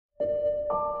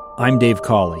I'm Dave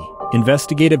Cawley,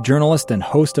 investigative journalist and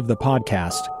host of the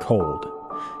podcast Cold.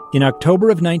 In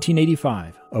October of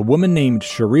 1985, a woman named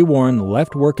Sheree Warren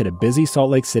left work at a busy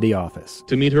Salt Lake City office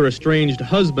to meet her estranged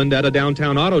husband at a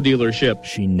downtown auto dealership.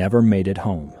 She never made it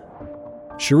home.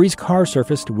 Sheree's car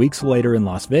surfaced weeks later in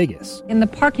Las Vegas. In the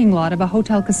parking lot of a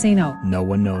hotel casino. No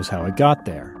one knows how it got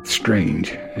there. Strange.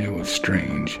 It was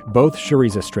strange. Both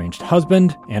Sheree's estranged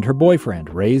husband and her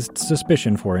boyfriend raised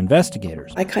suspicion for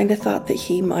investigators. I kind of thought that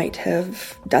he might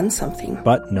have done something.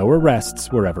 But no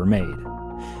arrests were ever made.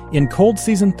 In Cold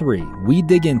Season 3, we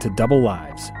dig into double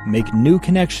lives, make new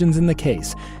connections in the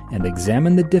case, and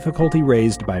examine the difficulty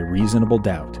raised by reasonable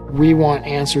doubt. We want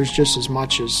answers just as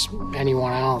much as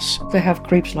anyone else. They have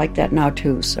creeps like that now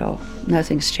too, so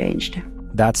nothing's changed.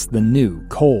 That's the new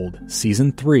Cold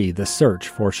Season 3, The Search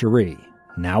for Sheree,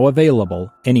 now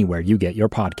available anywhere you get your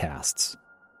podcasts.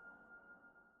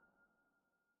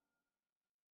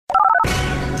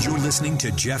 You're listening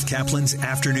to Jeff Kaplan's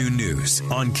Afternoon News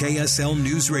on KSL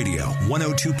News Radio,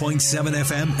 102.7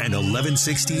 FM and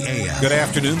 1160 AM. Good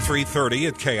afternoon, 3:30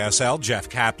 at KSL. Jeff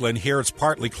Kaplan here. It's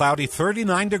partly cloudy,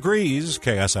 39 degrees.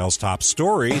 KSL's top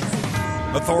story.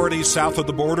 Authorities south of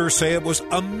the border say it was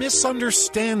a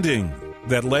misunderstanding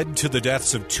that led to the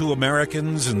deaths of 2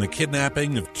 Americans and the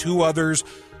kidnapping of 2 others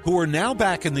who are now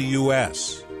back in the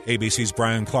U.S. ABC's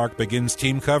Brian Clark begins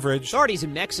team coverage. Authorities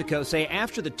in Mexico say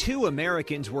after the 2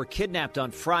 Americans were kidnapped on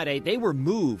Friday, they were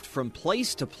moved from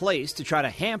place to place to try to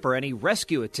hamper any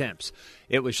rescue attempts.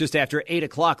 It was just after 8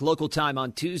 o'clock local time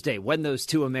on Tuesday when those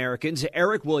 2 Americans,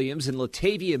 Eric Williams and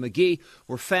Latavia McGee,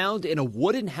 were found in a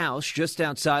wooden house just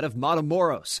outside of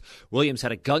Matamoros. Williams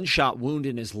had a gunshot wound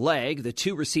in his leg. The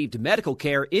 2 received medical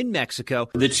care in Mexico.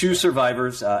 The 2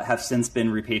 survivors have since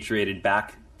been repatriated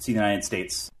back to the United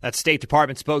States. That's State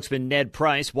Department spokesman Ned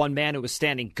Price. One man who was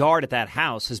standing guard at that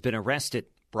house has been arrested.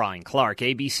 Brian Clark,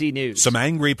 ABC News. Some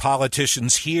angry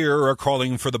politicians here are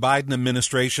calling for the Biden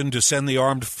administration to send the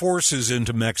armed forces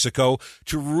into Mexico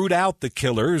to root out the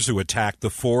killers who attacked the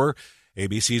 4.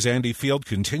 ABC's Andy Field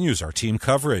continues our team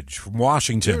coverage from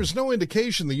Washington. There is no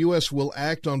indication the U.S. will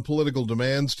act on political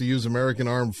demands to use American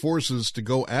armed forces to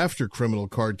go after criminal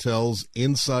cartels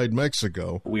inside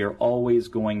Mexico. We are always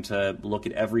going to look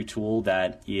at every tool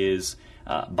that is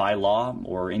by law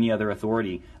or any other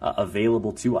authority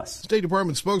available to us. State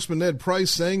Department spokesman Ned Price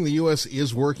saying the U.S.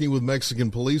 is working with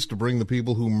Mexican police to bring the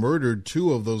people who murdered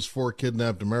 2 of those 4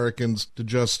 kidnapped Americans to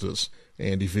justice.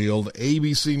 Andy Field,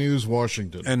 ABC News,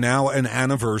 Washington. And now an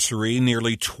anniversary,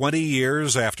 nearly 20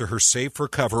 years after her safe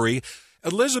recovery.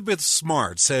 Elizabeth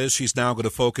Smart says she's now going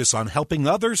to focus on helping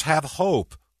others have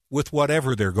hope with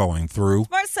whatever they're going through.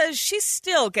 Smart says she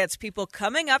still gets people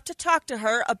coming up to talk to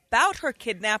her about her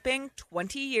kidnapping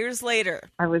 20 years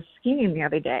later. I was skiing the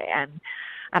other day and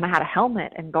I had a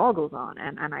helmet and goggles on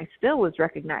and I still was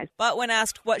recognized. But when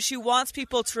asked what she wants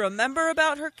people to remember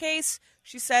about her case,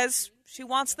 she says she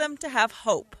wants them to have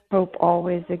hope. Hope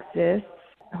always exists.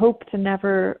 Hope to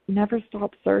never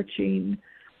stop searching.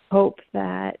 Hope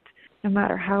that no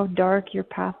matter how dark your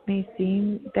path may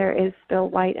seem, there is still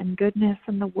light and goodness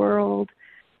in the world.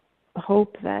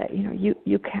 Hope that,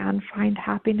 you can find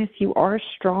happiness. You are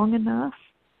strong enough.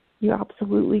 You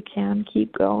absolutely can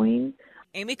keep going.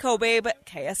 Amy Kobabe,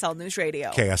 KSL News Radio.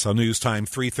 KSL News Time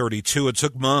 3:32. It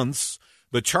took months,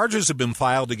 but charges have been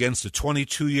filed against a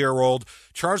 22-year-old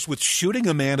charged with shooting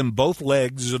a man in both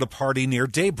legs at a party near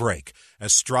daybreak.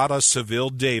 Estrada Seville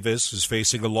Davis is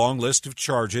facing a long list of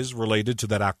charges related to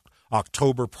that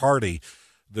October party.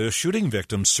 The shooting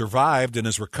victim survived and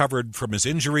has recovered from his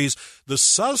injuries. The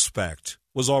suspect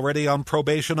was already on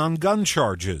probation on gun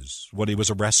charges when he was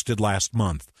arrested last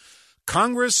month.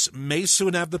 Congress may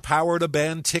soon have the power to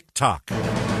ban TikTok.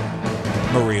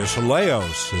 Maria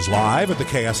Chaleos is live at the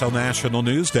KSL National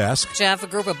News Desk. Jeff, a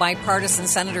group of bipartisan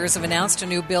senators have announced a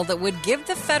new bill that would give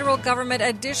the federal government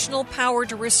additional power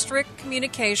to restrict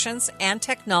communications and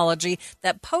technology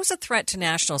that pose a threat to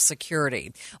national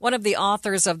security. One of the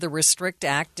authors of the Restrict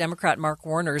Act, Democrat Mark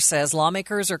Warner, says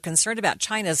lawmakers are concerned about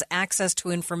China's access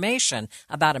to information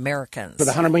about Americans. With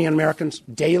 100 million Americans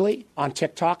daily on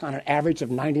TikTok on an average of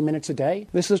 90 minutes a day,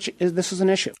 this is an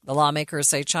issue. The lawmakers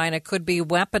say China could be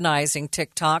weaponizing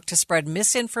TikTok to spread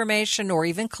misinformation or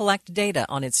even collect data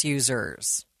on its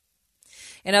users.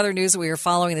 In other news we are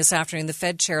following this afternoon, the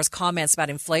Fed chair's comments about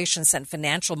inflation sent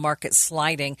financial markets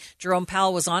sliding. Jerome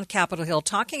Powell was on Capitol Hill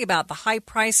talking about the high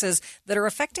prices that are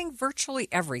affecting virtually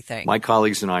everything. My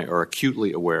colleagues and I are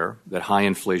acutely aware that high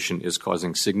inflation is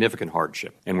causing significant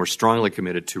hardship, and we're strongly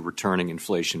committed to returning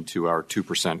inflation to our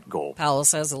 2% goal. Powell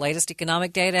says the latest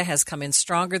economic data has come in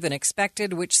stronger than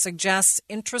expected, which suggests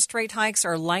interest rate hikes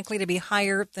are likely to be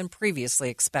higher than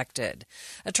previously expected.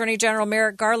 Attorney General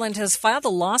Merrick Garland has filed a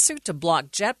lawsuit to block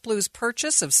JetBlue's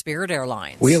purchase of Spirit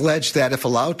Airlines. We allege that if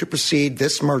allowed to proceed,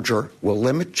 this merger will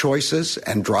limit choices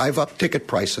and drive up ticket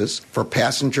prices for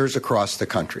passengers across the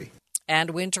country.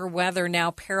 And winter weather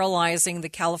now paralyzing the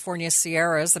California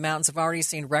Sierras. The mountains have already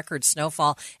seen record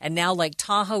snowfall, and now Lake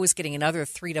Tahoe is getting another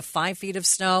 3 to 5 feet of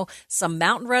snow. Some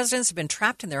mountain residents have been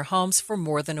trapped in their homes for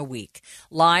more than a week.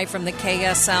 Live from the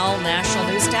KSL National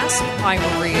News Desk, I'm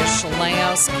Maria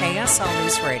Chaleos, KSL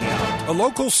News Radio. A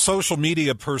local social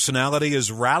media personality is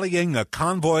rallying a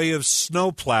convoy of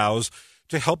snowplows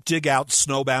to help dig out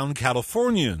snowbound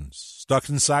Californians stuck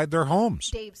inside their homes.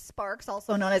 Dave Sparks,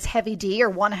 also known as Heavy D, or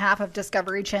one half of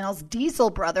Discovery Channel's Diesel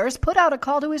Brothers, put out a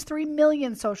call to his 3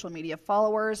 million social media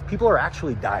followers. People are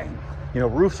actually dying.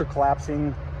 Roofs are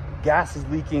collapsing, gas is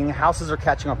leaking, houses are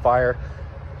catching on fire.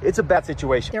 It's a bad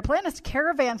situation. Their plan is to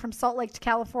caravan from Salt Lake to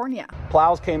California.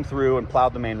 Plows came through and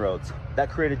plowed the main roads. That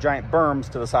created giant berms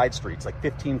to the side streets, like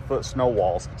 15-foot snow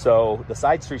walls. So the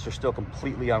side streets are still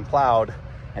completely unplowed,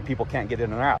 and people can't get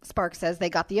in and out. Sparks says they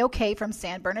got the okay from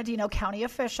San Bernardino County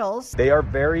officials. They are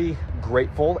very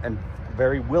grateful and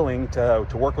very willing to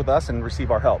work with us and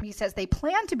receive our help. He says they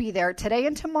plan to be there today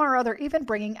and tomorrow. They're even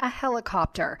bringing a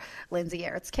helicopter. Lindsay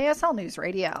Aerts, KSL News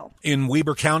Radio. In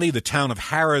Weber County, the town of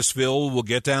Harrisville will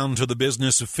get down to the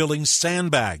business of filling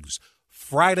sandbags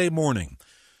Friday morning.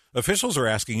 Officials are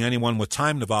asking anyone with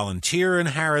time to volunteer in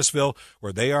Harrisville,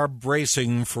 where they are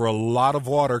bracing for a lot of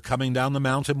water coming down the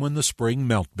mountain when the spring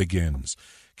melt begins.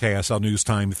 KSL News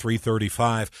Time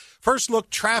 3:35. First look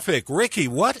traffic. Ricky,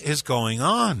 what is going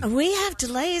on? We have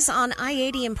delays on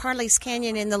I-80 in Parley's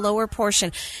Canyon in the lower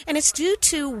portion, and it's due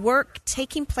to work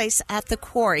taking place at the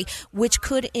quarry, which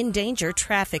could endanger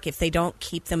traffic if they don't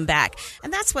keep them back.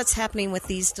 And that's what's happening with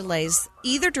these delays.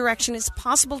 Either direction, it's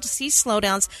possible to see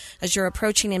slowdowns as you're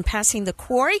approaching and passing the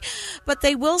quarry, but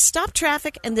they will stop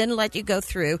traffic and then let you go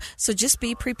through, so just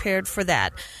be prepared for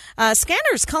that.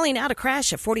 Scanners calling out a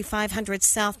crash at 4500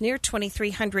 South near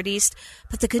 2300 East,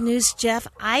 but the good news, Jeff,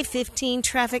 I-15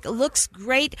 traffic looks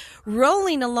great,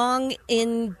 rolling along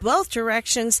in both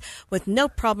directions with no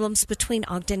problems between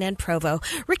Ogden and Provo.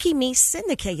 Ricky Meese in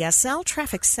the KSL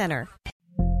Traffic Center.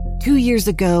 2 years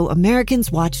ago,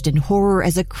 Americans watched in horror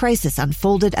as a crisis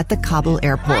unfolded at the Kabul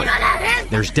airport.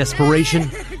 There's desperation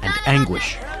and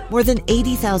anguish. More than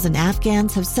 80,000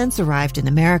 Afghans have since arrived in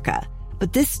America,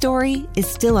 but this story is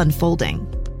still unfolding.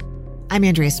 I'm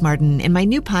Andrea Smartin. In my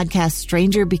new podcast,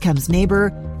 Stranger Becomes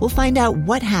Neighbor, we'll find out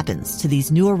what happens to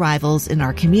these new arrivals in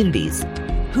our communities.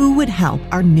 Who would help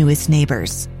our newest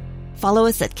neighbors? Follow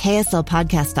us at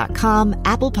kslpodcast.com,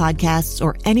 Apple Podcasts,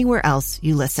 or anywhere else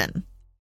you listen.